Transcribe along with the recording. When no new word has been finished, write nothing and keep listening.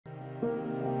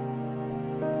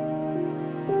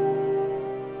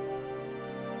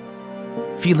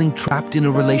Feeling trapped in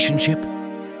a relationship?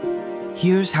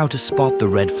 Here's how to spot the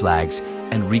red flags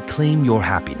and reclaim your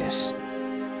happiness.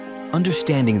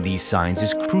 Understanding these signs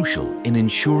is crucial in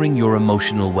ensuring your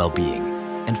emotional well-being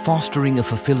and fostering a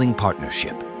fulfilling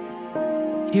partnership.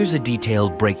 Here's a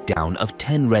detailed breakdown of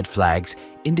 10 red flags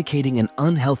indicating an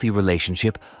unhealthy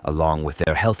relationship along with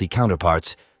their healthy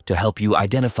counterparts to help you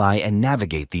identify and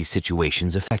navigate these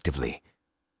situations effectively.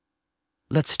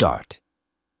 Let's start.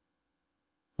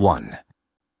 1.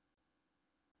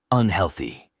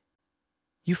 Unhealthy.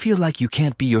 You feel like you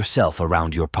can't be yourself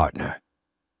around your partner.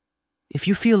 If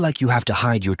you feel like you have to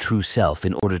hide your true self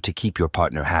in order to keep your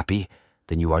partner happy,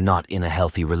 then you are not in a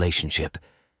healthy relationship.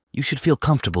 You should feel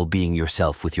comfortable being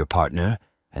yourself with your partner,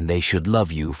 and they should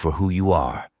love you for who you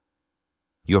are.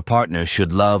 Your partner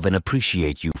should love and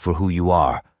appreciate you for who you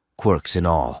are, quirks and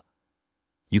all.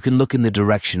 You can look in the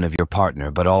direction of your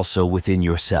partner, but also within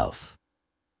yourself.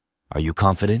 Are you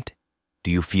confident?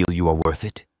 Do you feel you are worth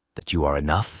it? That you are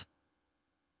enough?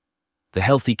 The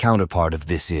healthy counterpart of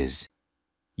this is,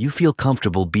 you feel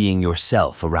comfortable being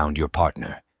yourself around your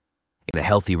partner. In a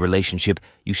healthy relationship,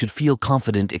 you should feel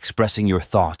confident expressing your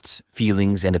thoughts,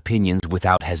 feelings, and opinions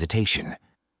without hesitation.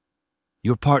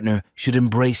 Your partner should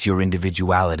embrace your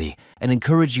individuality and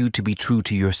encourage you to be true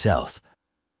to yourself.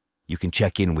 You can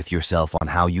check in with yourself on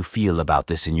how you feel about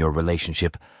this in your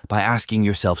relationship by asking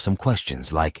yourself some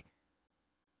questions like,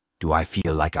 do I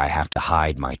feel like I have to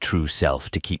hide my true self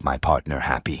to keep my partner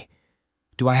happy?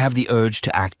 Do I have the urge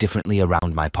to act differently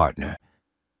around my partner?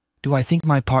 Do I think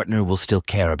my partner will still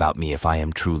care about me if I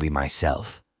am truly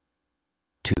myself?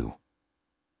 2.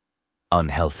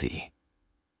 Unhealthy.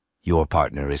 Your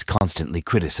partner is constantly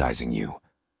criticizing you.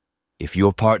 If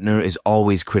your partner is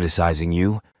always criticizing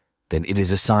you, then it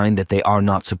is a sign that they are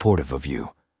not supportive of you.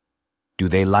 Do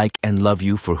they like and love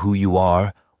you for who you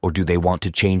are, or do they want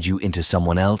to change you into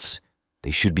someone else?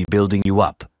 They should be building you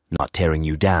up, not tearing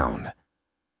you down.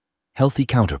 Healthy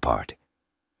counterpart.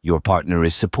 Your partner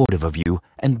is supportive of you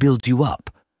and builds you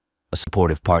up. A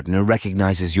supportive partner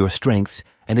recognizes your strengths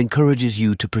and encourages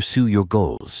you to pursue your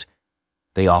goals.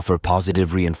 They offer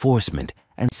positive reinforcement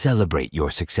and celebrate your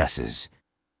successes.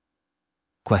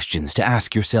 Questions to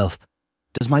ask yourself.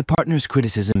 Does my partner's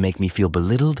criticism make me feel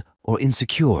belittled or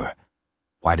insecure?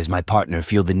 Why does my partner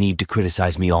feel the need to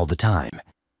criticize me all the time?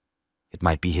 It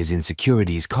might be his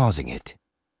insecurities causing it.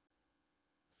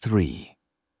 3.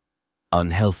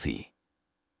 Unhealthy.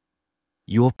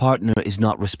 Your partner is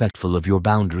not respectful of your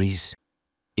boundaries.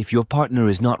 If your partner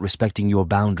is not respecting your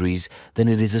boundaries, then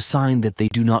it is a sign that they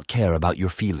do not care about your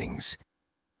feelings.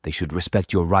 They should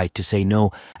respect your right to say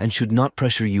no and should not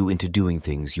pressure you into doing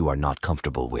things you are not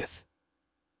comfortable with.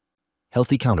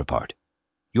 Healthy counterpart.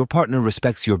 Your partner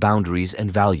respects your boundaries and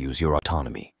values your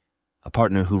autonomy. A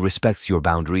partner who respects your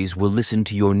boundaries will listen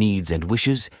to your needs and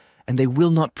wishes, and they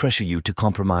will not pressure you to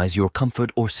compromise your comfort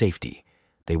or safety.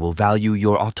 They will value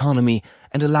your autonomy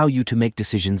and allow you to make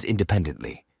decisions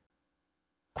independently.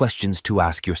 Questions to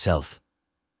ask yourself.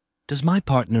 Does my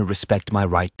partner respect my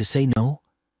right to say no?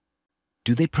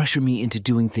 Do they pressure me into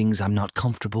doing things I'm not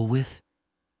comfortable with?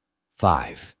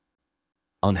 5.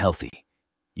 Unhealthy.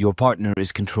 Your partner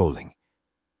is controlling.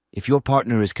 If your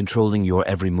partner is controlling your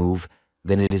every move,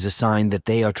 then it is a sign that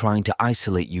they are trying to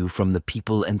isolate you from the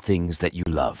people and things that you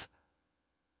love.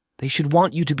 They should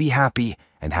want you to be happy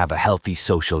and have a healthy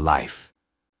social life.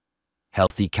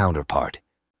 Healthy counterpart.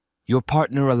 Your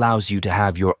partner allows you to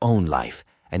have your own life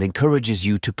and encourages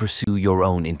you to pursue your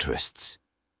own interests.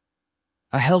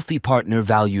 A healthy partner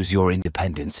values your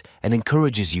independence and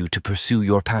encourages you to pursue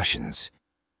your passions.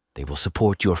 They will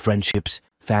support your friendships,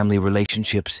 family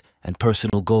relationships, and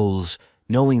personal goals,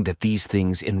 knowing that these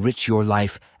things enrich your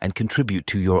life and contribute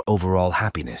to your overall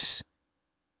happiness.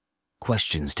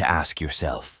 Questions to ask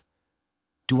yourself.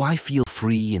 Do I feel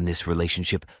free in this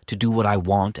relationship to do what I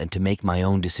want and to make my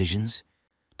own decisions?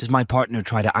 Does my partner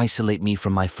try to isolate me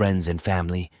from my friends and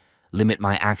family, limit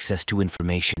my access to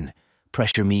information,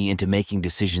 pressure me into making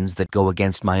decisions that go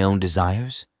against my own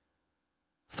desires?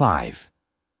 5.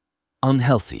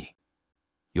 Unhealthy.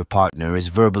 Your partner is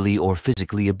verbally or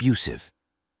physically abusive.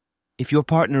 If your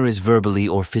partner is verbally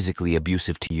or physically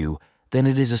abusive to you, then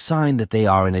it is a sign that they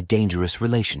are in a dangerous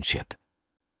relationship.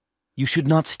 You should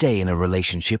not stay in a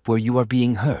relationship where you are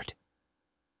being hurt.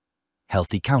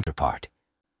 Healthy counterpart.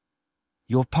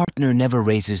 Your partner never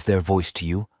raises their voice to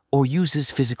you or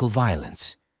uses physical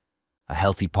violence. A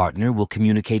healthy partner will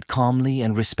communicate calmly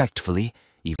and respectfully,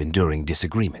 even during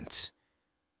disagreements.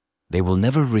 They will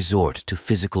never resort to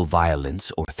physical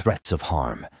violence or threats of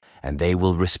harm, and they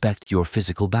will respect your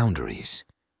physical boundaries.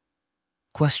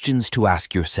 Questions to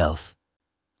ask yourself.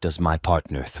 Does my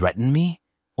partner threaten me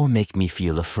or make me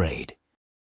feel afraid.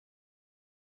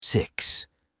 6.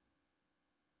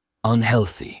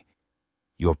 Unhealthy.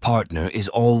 Your partner is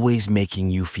always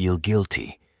making you feel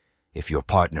guilty. If your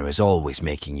partner is always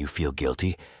making you feel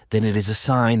guilty, then it is a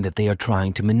sign that they are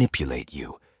trying to manipulate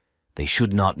you. They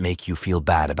should not make you feel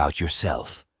bad about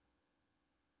yourself.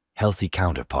 Healthy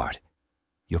counterpart.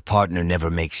 Your partner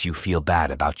never makes you feel bad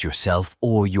about yourself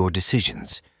or your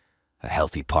decisions. A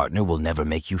healthy partner will never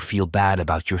make you feel bad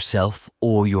about yourself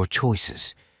or your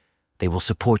choices. They will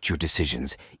support your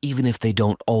decisions, even if they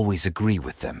don't always agree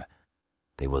with them.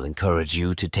 They will encourage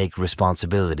you to take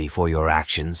responsibility for your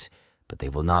actions, but they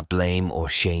will not blame or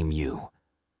shame you.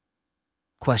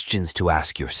 Questions to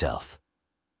ask yourself.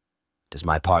 Does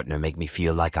my partner make me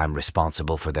feel like I'm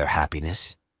responsible for their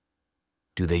happiness?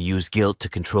 Do they use guilt to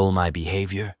control my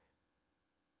behavior?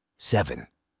 7.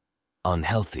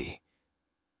 Unhealthy.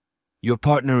 Your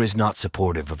partner is not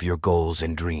supportive of your goals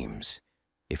and dreams.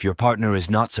 If your partner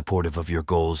is not supportive of your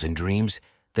goals and dreams,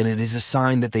 then it is a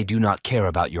sign that they do not care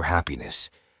about your happiness.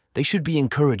 They should be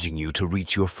encouraging you to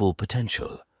reach your full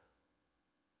potential.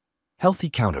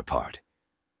 Healthy counterpart.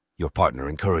 Your partner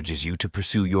encourages you to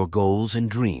pursue your goals and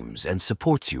dreams and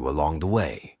supports you along the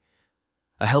way.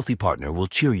 A healthy partner will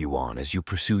cheer you on as you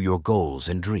pursue your goals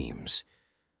and dreams.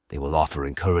 They will offer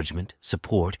encouragement,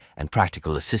 support, and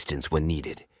practical assistance when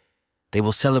needed. They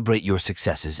will celebrate your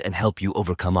successes and help you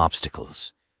overcome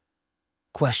obstacles.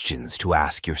 Questions to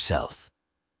ask yourself.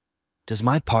 Does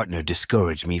my partner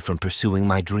discourage me from pursuing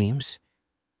my dreams?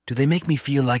 Do they make me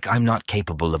feel like I'm not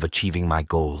capable of achieving my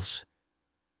goals?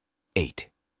 8.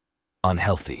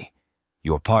 Unhealthy.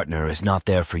 Your partner is not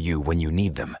there for you when you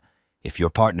need them. If your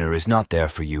partner is not there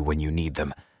for you when you need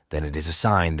them, then it is a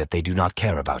sign that they do not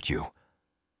care about you.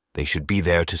 They should be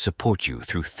there to support you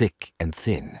through thick and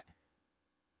thin.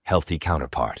 Healthy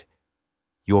counterpart.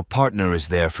 Your partner is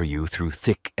there for you through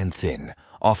thick and thin,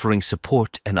 offering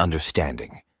support and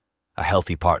understanding. A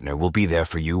healthy partner will be there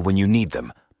for you when you need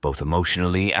them, both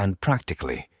emotionally and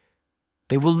practically.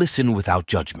 They will listen without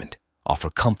judgment, offer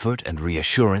comfort and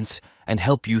reassurance, and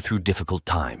help you through difficult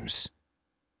times.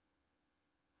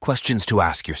 Questions to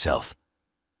ask yourself.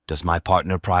 Does my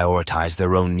partner prioritize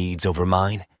their own needs over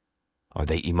mine? Are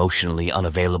they emotionally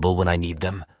unavailable when I need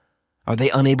them? Are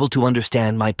they unable to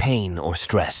understand my pain or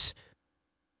stress?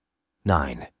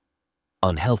 9.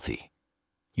 Unhealthy.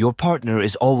 Your partner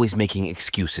is always making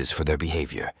excuses for their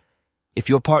behavior. If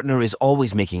your partner is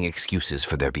always making excuses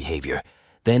for their behavior,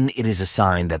 then it is a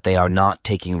sign that they are not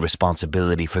taking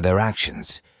responsibility for their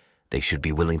actions. They should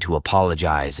be willing to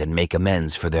apologize and make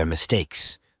amends for their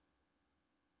mistakes.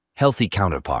 Healthy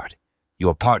counterpart.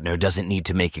 Your partner doesn't need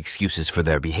to make excuses for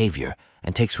their behavior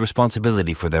and takes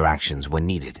responsibility for their actions when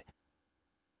needed.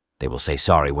 They will say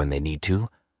sorry when they need to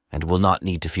and will not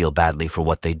need to feel badly for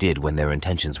what they did when their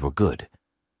intentions were good.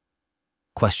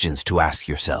 Questions to ask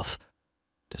yourself.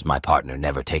 Does my partner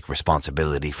never take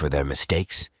responsibility for their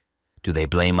mistakes? Do they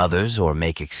blame others or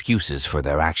make excuses for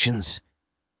their actions?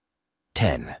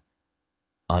 10.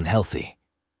 Unhealthy.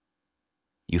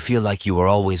 You feel like you are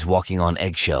always walking on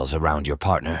eggshells around your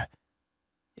partner.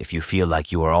 If you feel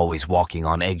like you are always walking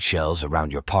on eggshells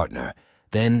around your partner,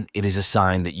 then it is a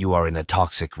sign that you are in a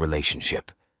toxic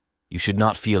relationship. You should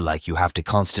not feel like you have to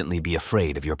constantly be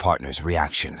afraid of your partner's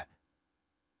reaction.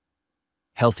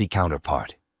 Healthy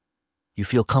counterpart. You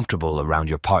feel comfortable around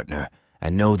your partner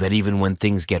and know that even when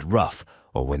things get rough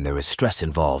or when there is stress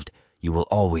involved, you will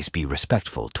always be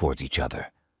respectful towards each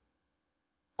other.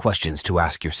 Questions to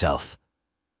ask yourself.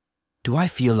 Do I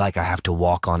feel like I have to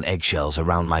walk on eggshells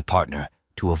around my partner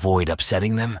to avoid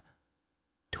upsetting them?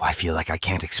 Do I feel like I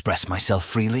can't express myself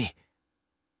freely?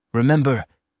 Remember,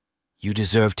 you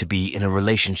deserve to be in a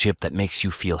relationship that makes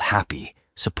you feel happy,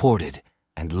 supported,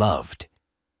 and loved.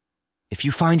 If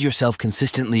you find yourself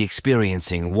consistently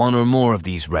experiencing one or more of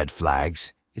these red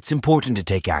flags, it's important to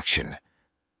take action.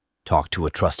 Talk to a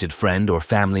trusted friend or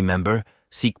family member,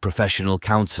 seek professional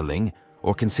counseling,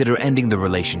 or consider ending the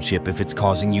relationship if it's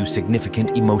causing you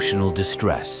significant emotional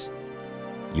distress.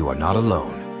 You are not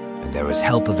alone, and there is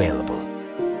help available.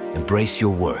 Embrace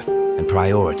your worth and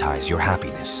prioritize your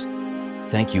happiness.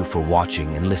 Thank you for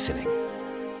watching and listening.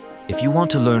 If you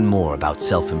want to learn more about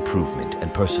self-improvement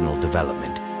and personal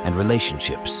development and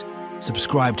relationships,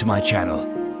 subscribe to my channel.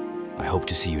 I hope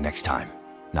to see you next time.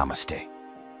 Namaste.